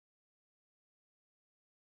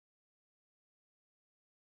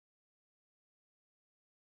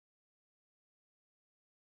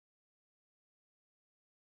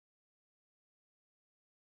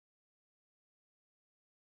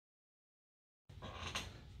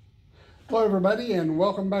Hello everybody and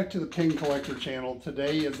welcome back to the Pin Collector channel.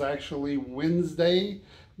 Today is actually Wednesday,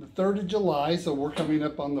 the 3rd of July, so we're coming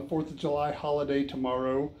up on the 4th of July holiday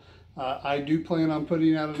tomorrow. I do plan on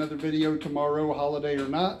putting out another video tomorrow, holiday or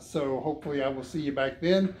not, so hopefully I will see you back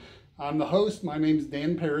then. I'm the host, my name's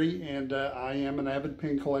Dan Perry, and I am an avid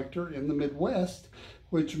pin collector in the Midwest,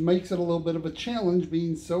 which makes it a little bit of a challenge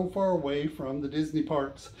being so far away from the Disney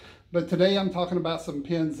parks. But today I'm talking about some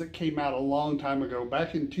pins that came out a long time ago,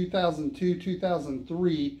 back in 2002,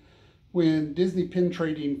 2003, when Disney pin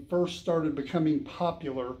trading first started becoming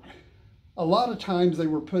popular. A lot of times they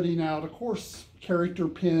were putting out, of course, character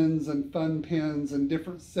pins and fun pins and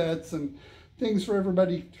different sets and things for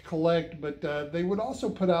everybody to collect, but they would also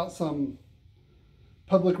put out some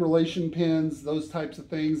public relation pins, those types of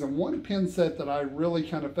things. And one pin set that I really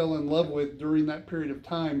kind of fell in love with during that period of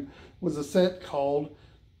time was a set called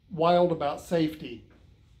Wild About Safety.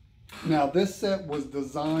 Now this set was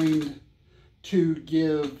designed to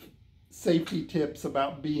give safety tips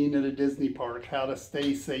about being at a Disney park, how to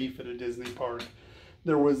stay safe at a Disney park.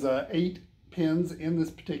 There was 8 pins in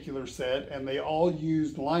this particular set, and they all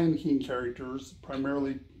used Lion King characters,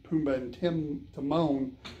 primarily Pumbaa and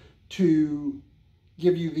Timon, to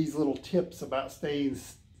give you these little tips about staying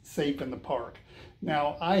safe in the park.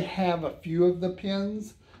 Now I have a few of the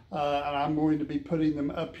pins, and I'm going to be putting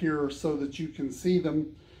them up here so that you can see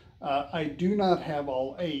them. I do not have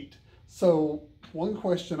all 8. So one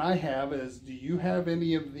question I have is, do you have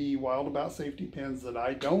any of the Wild About Safety pins that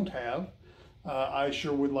I don't have? I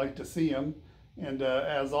sure would like to see them. And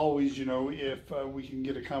as always, you know, if we can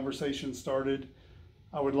get a conversation started,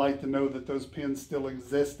 I would like to know that those pins still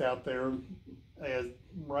exist out there. As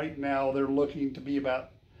right now, they're looking to be about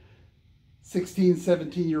 16,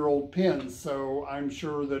 17-year-old pins. So I'm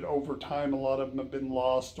sure that over time, a lot of them have been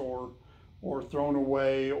lost or thrown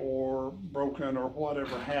away or broken or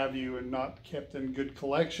whatever have you, and not kept in good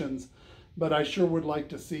collections. But I sure would like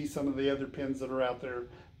to see some of the other pins that are out there.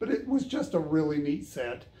 But it was just a really neat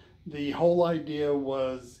set. The whole idea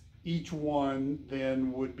was each one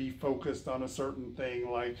then would be focused on a certain thing,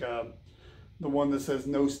 like the one that says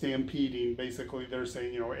no stampeding. Basically they're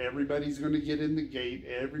saying, you know, everybody's going to get in the gate,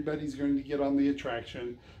 everybody's going to get on the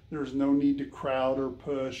attraction. There's no need to crowd or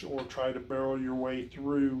push or try to barrel your way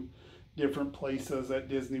through different places at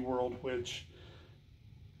Disney World, which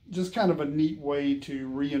just kind of a neat way to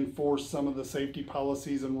reinforce some of the safety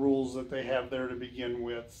policies and rules that they have there to begin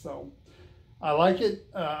with. So I like it.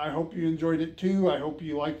 I hope you enjoyed it too. I hope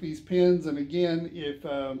you like these pins. And again, if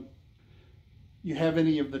you have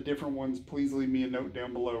any of the different ones, please leave me a note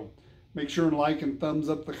down below. Make sure and like and thumbs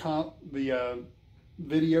up the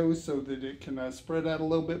video so that it can spread out a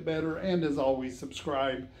little bit better. And as always,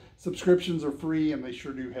 subscribe. Subscriptions are free and they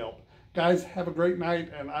sure do help. Guys, have a great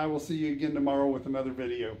night, and I will see you again tomorrow with another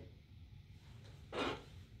video.